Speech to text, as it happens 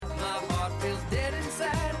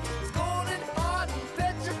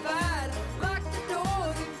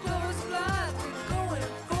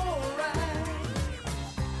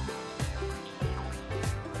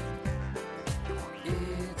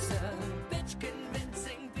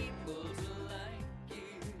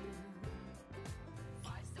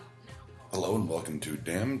Hello and welcome to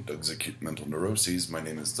Damn Doug's Acute Mental Neuroses. My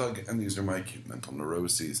name is Doug, and these are my acute mental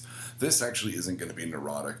neuroses. This actually isn't going to be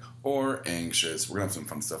neurotic or anxious. We're going to have some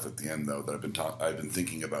fun stuff at the end, though, that I've been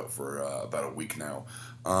thinking about for about a week now.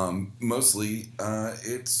 Mostly,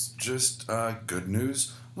 it's just good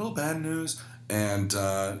news, a little bad news, and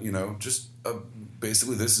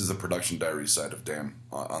basically this is a production diary side of Damn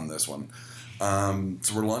on this one.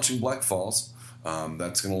 So we're launching Black Falls.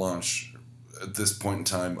 That's going to launch at this point in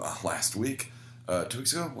time last week, 2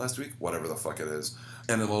 weeks ago, last week, whatever the fuck it is.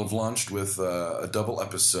 And it'll have launched with a double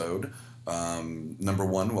episode. Number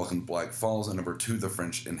 1, Welcome to Black Falls, and number 2, The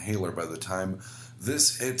French Inhaler. By the time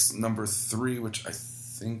this hits number 3, which I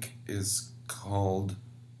think is called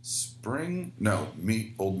Spring? No,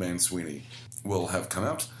 Meet Old Man Sweeney will have come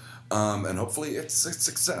out. And hopefully it's a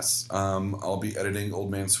success. I'll be editing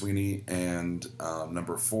Old Man Sweeney and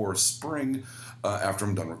number 4, Spring, after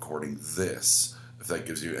I'm done recording this, if that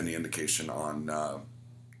gives you any indication on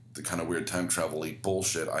the kind of weird time travel-y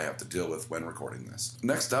bullshit I have to deal with when recording this.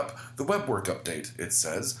 Next up, the web work update. It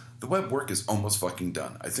says, the web work is almost fucking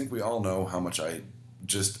done. I think we all know how much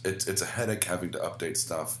it's a headache having to update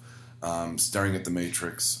stuff, staring at the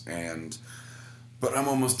matrix, but I'm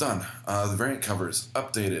almost done. The variant covers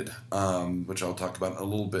updated, which I'll talk about in a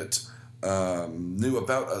little bit. New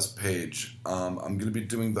About Us page. I'm going to be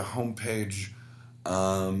doing the home page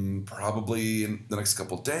probably in the next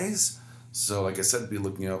couple days. So, like I said, be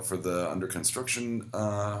looking out for the under construction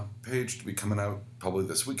page to be coming out probably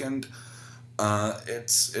this weekend.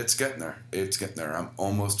 It's getting there. It's getting there. I'm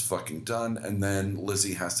almost fucking done. And then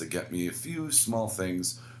Lizzie has to get me a few small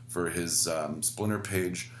things for his Splinter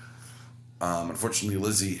page. Unfortunately,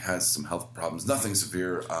 Lizzie has some health problems. Nothing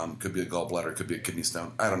severe. Could be a gallbladder, could be a kidney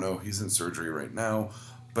stone. I don't know. He's in surgery right now,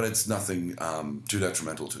 but it's nothing too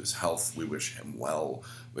detrimental to his health. We wish him well,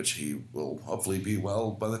 which he will hopefully be well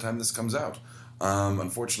by the time this comes out.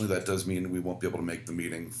 Unfortunately, that does mean we won't be able to make the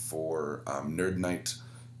meeting for Nerd Night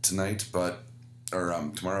tonight,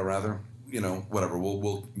 or tomorrow rather. You know, whatever.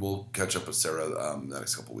 We'll catch up with Sarah the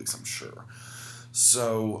next couple weeks, I'm sure.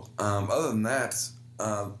 So, other than that,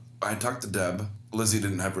 I talked to Deb. Lizzie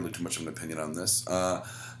didn't have really too much of an opinion on this.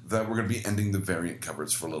 That we're going to be ending the variant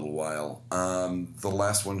covers for a little while. The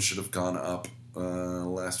last one should have gone up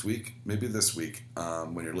last week, maybe this week,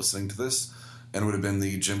 when you're listening to this. And it would have been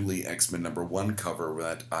the Jim Lee X-Men number 1 cover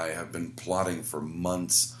that I have been plotting for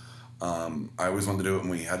months. I always wanted to do it when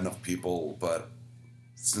we had enough people, but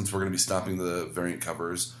since we're going to be stopping the variant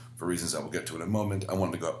covers for reasons I will get to in a moment, I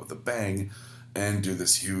wanted to go out with a bang and do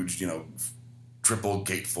this huge, triple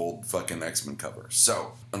gatefold fucking X-Men cover.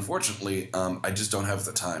 So, unfortunately, I just don't have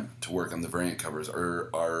the time to work on the variant covers.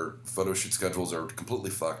 Our photo shoot schedules are completely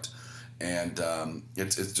fucked, and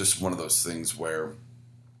it's just one of those things where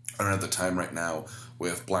I don't have the time right now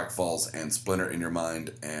with Black Falls and Splinter in your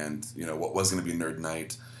mind, and what was going to be Nerd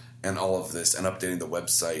Night, and all of this, and updating the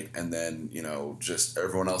website, and then just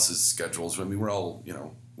everyone else's schedules. I mean, we all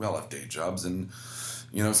have day jobs, and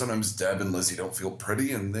sometimes Deb and Lizzie don't feel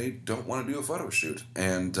pretty and they don't want to do a photo shoot.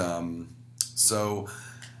 And so,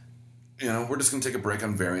 we're just going to take a break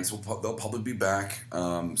on variants. They'll probably be back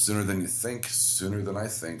sooner than you think, sooner than I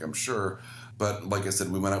think, I'm sure. But like I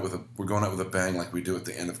said, we're going out with a bang like we do at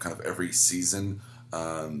the end of kind of every season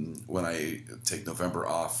when I take November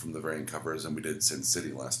off from the variant covers, and we did Sin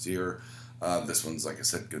City last year. This one's, like I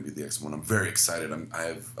said, going to be the X1. I'm very excited. I'm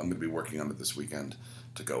going to be working on it this weekend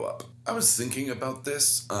to go up. I was thinking about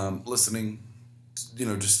this, listening,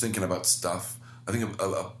 just thinking about stuff. I think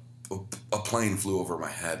a plane flew over my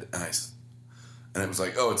head, and it was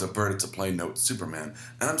like, oh, it's a bird, it's a plane, no, it's Superman.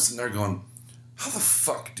 And I'm sitting there going, how the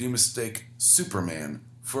fuck do you mistake Superman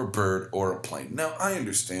for a bird or a plane? Now, I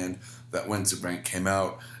understand that when Superman came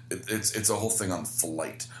out, it's a whole thing on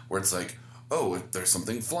flight, where it's like, oh, there's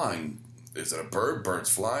something flying. Is it a bird? Birds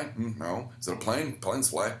fly? No. Is it a plane?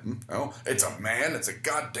 Planes fly? No. It's a man. It's a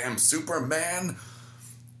goddamn Superman.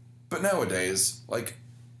 But nowadays,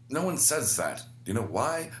 no one says that. Do you know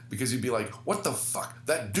why? Because you'd be like, what the fuck?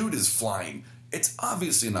 That dude is flying. It's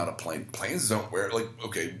obviously not a plane. Planes don't wear,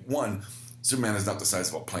 one, Superman is not the size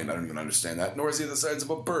of a plane. I don't even understand that. Nor is he the size of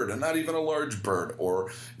a bird, and not even a large bird,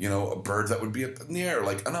 or, a bird that would be in the air,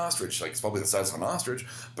 like an ostrich. It's probably the size of an ostrich,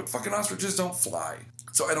 but fucking ostriches don't fly.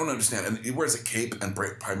 So I don't understand. And he wears a cape and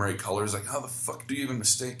bright primary colors. How the fuck do you even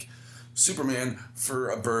mistake Superman for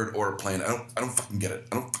a bird or a plane? I don't fucking get it.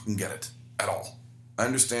 I don't fucking get it at all. I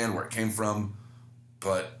understand where it came from,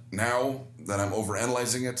 but now that I'm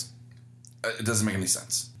overanalyzing it, it doesn't make any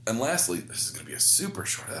sense. And lastly, this is going to be a super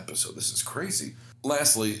short episode. This is crazy.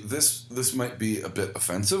 Lastly, this might be a bit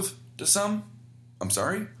offensive to some. I'm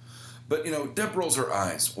sorry. But, Deb rolls her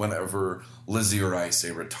eyes whenever Lizzie or I say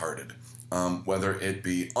retarded. Whether it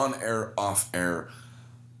be on air, off air.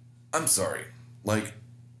 I'm sorry. Like,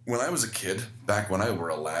 when I was a kid, back when I were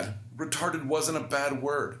a lad, retarded wasn't a bad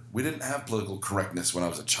word. We didn't have political correctness when I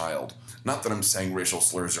was a child. Not that I'm saying racial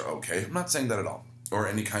slurs are okay. I'm not saying that at all. Or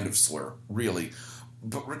any kind of slur, really.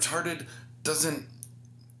 But retarded doesn't,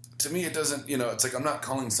 to me it doesn't, it's like I'm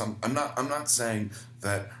not saying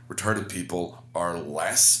that retarded people are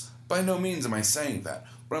less. By no means am I saying that.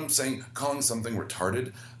 But I'm saying calling something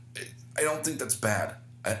retarded, I don't think that's bad.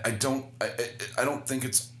 I don't think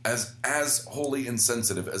it's as wholly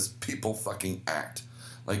insensitive as people fucking act.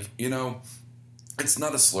 Like, it's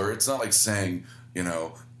not a slur. It's not like saying,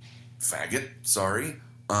 faggot, sorry.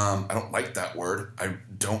 I don't like that word. I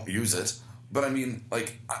don't use it. But I mean,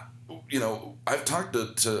 like, I've talked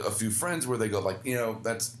to a few friends where they go like,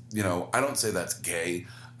 that's, I don't say that's gay.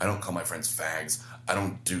 I don't call my friends fags. I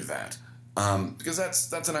don't do that. Because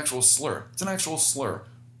that's an actual slur. It's an actual slur.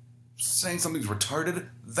 Saying something's retarded,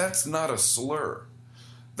 that's not a slur.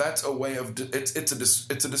 That's a way of, it's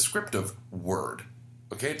a descriptive word.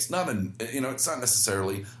 Okay? It's not it's not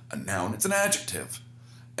necessarily a noun. It's an adjective.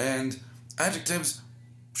 And adjectives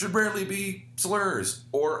should rarely be slurs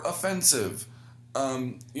or offensive.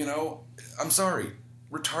 I'm sorry.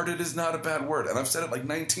 Retarded is not a bad word. And I've said it like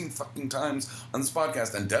 19 fucking times on this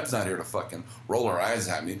podcast, and Deb's not here to fucking roll her eyes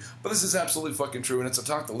at me. But this is absolutely fucking true, and it's a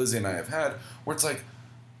talk that Lizzie and I have had where it's like,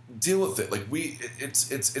 deal with it. Like, it's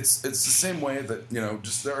the same way that,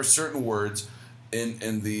 just there are certain words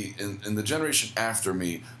in the generation after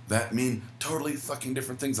me that mean totally fucking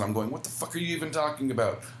different things. And I'm going, what the fuck are you even talking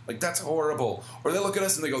about? Like, that's horrible. Or they look at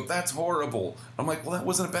us and they go, that's horrible. I'm like, well, that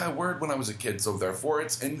wasn't a bad word when I was a kid, so therefore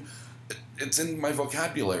it's in my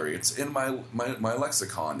vocabulary. It's in my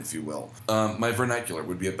lexicon, if you will. My vernacular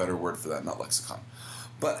would be a better word for that, not lexicon.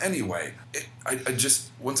 But anyway, I just,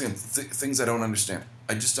 once again, things I don't understand.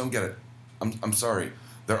 I just don't get it. I'm sorry.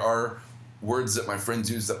 There are words that my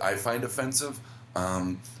friends use that I find offensive.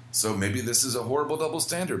 So maybe this is a horrible double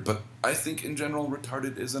standard, but I think in general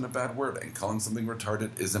retarded isn't a bad word, and calling something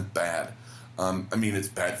retarded isn't bad. I mean, it's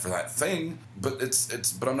bad for that thing, but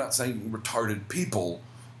but I'm not saying retarded people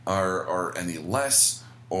are any less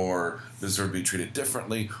or deserve to be treated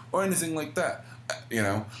differently or anything like that.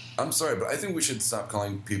 I'm sorry, but I think we should stop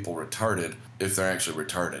calling people retarded if they're actually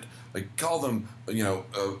retarded. Like, call them,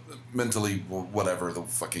 mentally, whatever the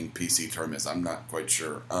fucking PC term is. I'm not quite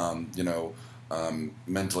sure.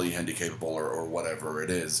 Mentally handicapable or whatever it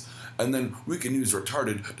is. And then we can use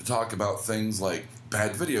retarded to talk about things like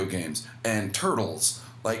bad video games and turtles,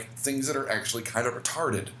 like things that are actually kind of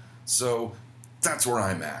retarded. So that's where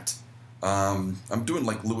I'm at. I'm doing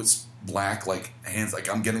like Lewis Black, like hands, like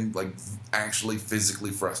I'm getting like actually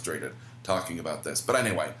physically frustrated talking about this. But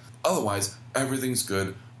anyway, otherwise, everything's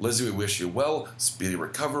good. Lizzie, we wish you well, speedy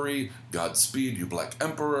recovery, Godspeed, you Black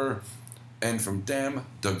Emperor. And from Damn,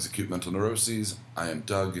 Doug's Acute Mental Neuroses, I am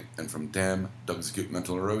Doug, and from Damn, Doug's Acute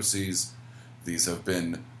Mental Neuroses, these have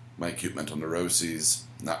been my acute mental neuroses.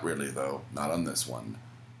 Not really, though. Not on this one.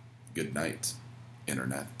 Good night,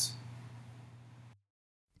 Internet.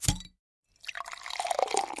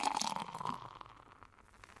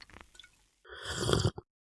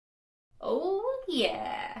 Oh,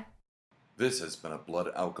 yeah. This has been a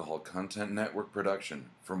Blood Alcohol Content Network production.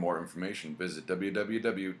 For more information, visit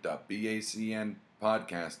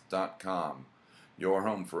www.bacnpodcast.com. Your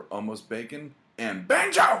home for Almost Bacon and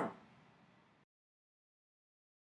Banjo!